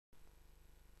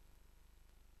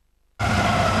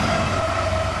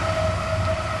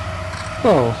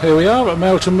Well, here we are at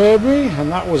Melton Mowbray,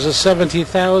 and that was a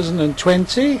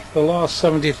 70,020, the last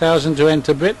 70,000 to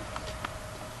enter bit.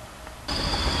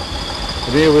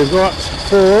 And here we've got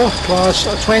 4 class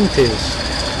 20s.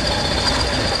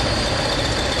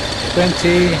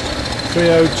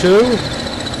 20302,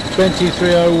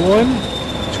 20301,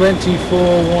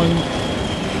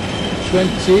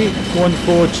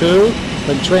 20142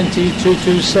 and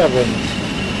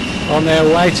 20227 on their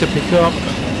way to pick up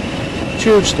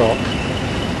tube stock.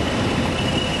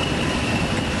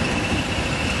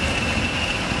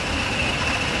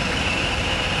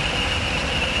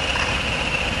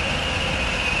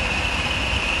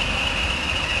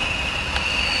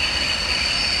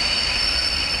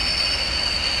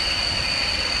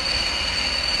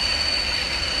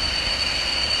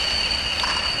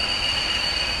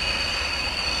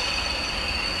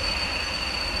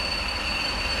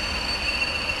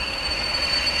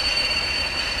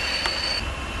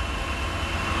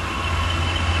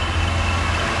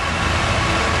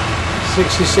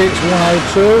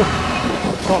 66,102,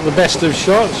 not the best of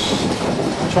shots.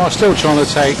 Still trying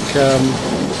to take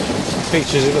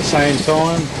pictures at the same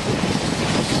time.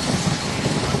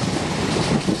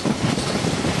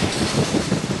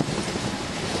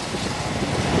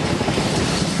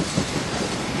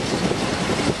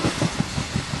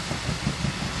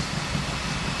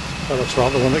 That looks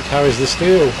like the one that carries the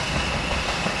steel.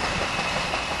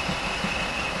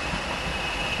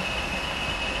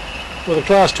 Well, the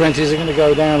class 20s are going to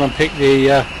go down and pick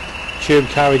the tube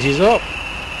carriages up,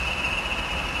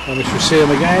 and we shall see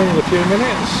them again in a few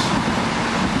minutes.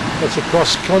 That's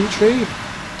across country.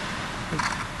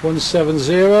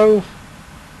 170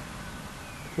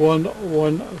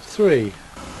 113.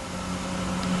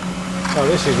 Oh,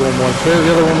 this is 113,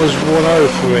 the other one was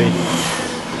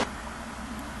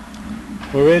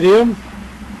 103. Meridian.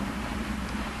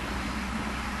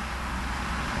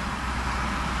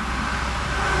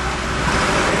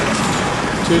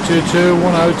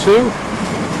 222-102.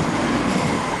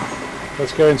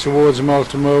 That's going towards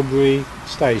Melton Mowbray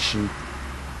station.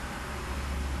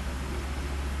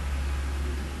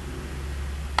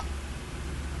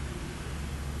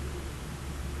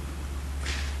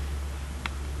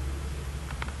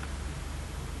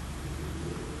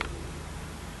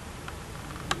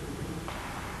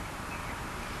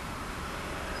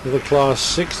 With a class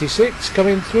 66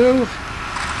 coming through.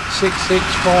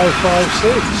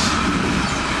 66556.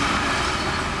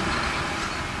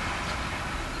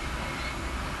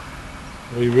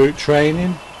 Reroute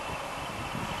training.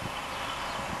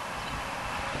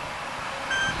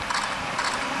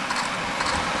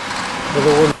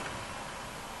 Another one.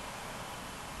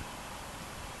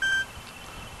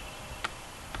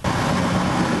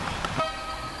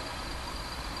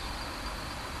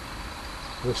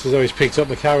 Looks as though he's picked up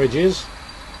the carriages.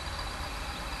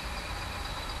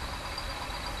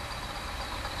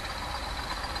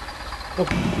 Oh.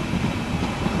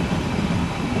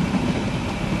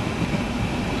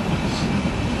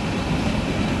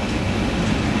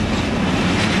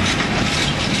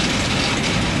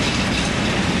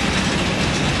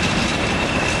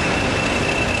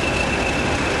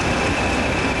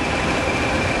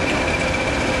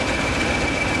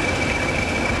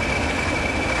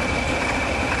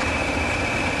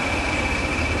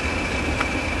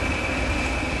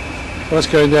 That's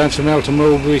going down to Melton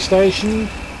Mowbray station,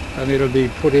 and it'll be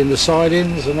put in the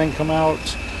sidings and then come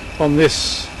out on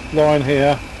this line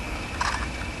here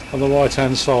on the right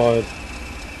hand side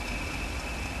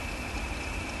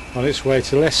on its way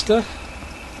to Leicester.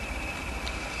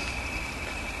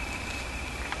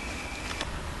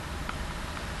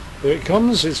 Here it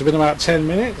comes. It's been about 10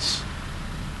 minutes.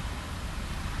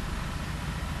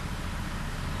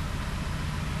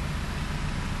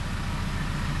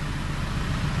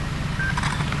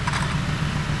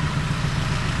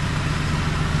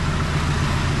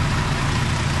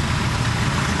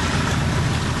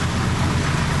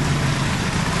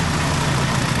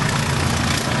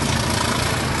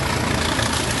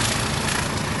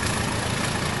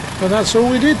 And that's all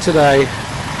we did today.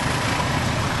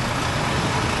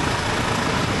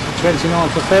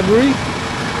 29th of February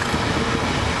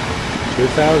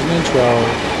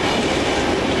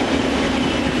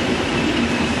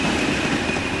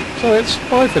 2012. So it's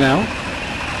bye for now.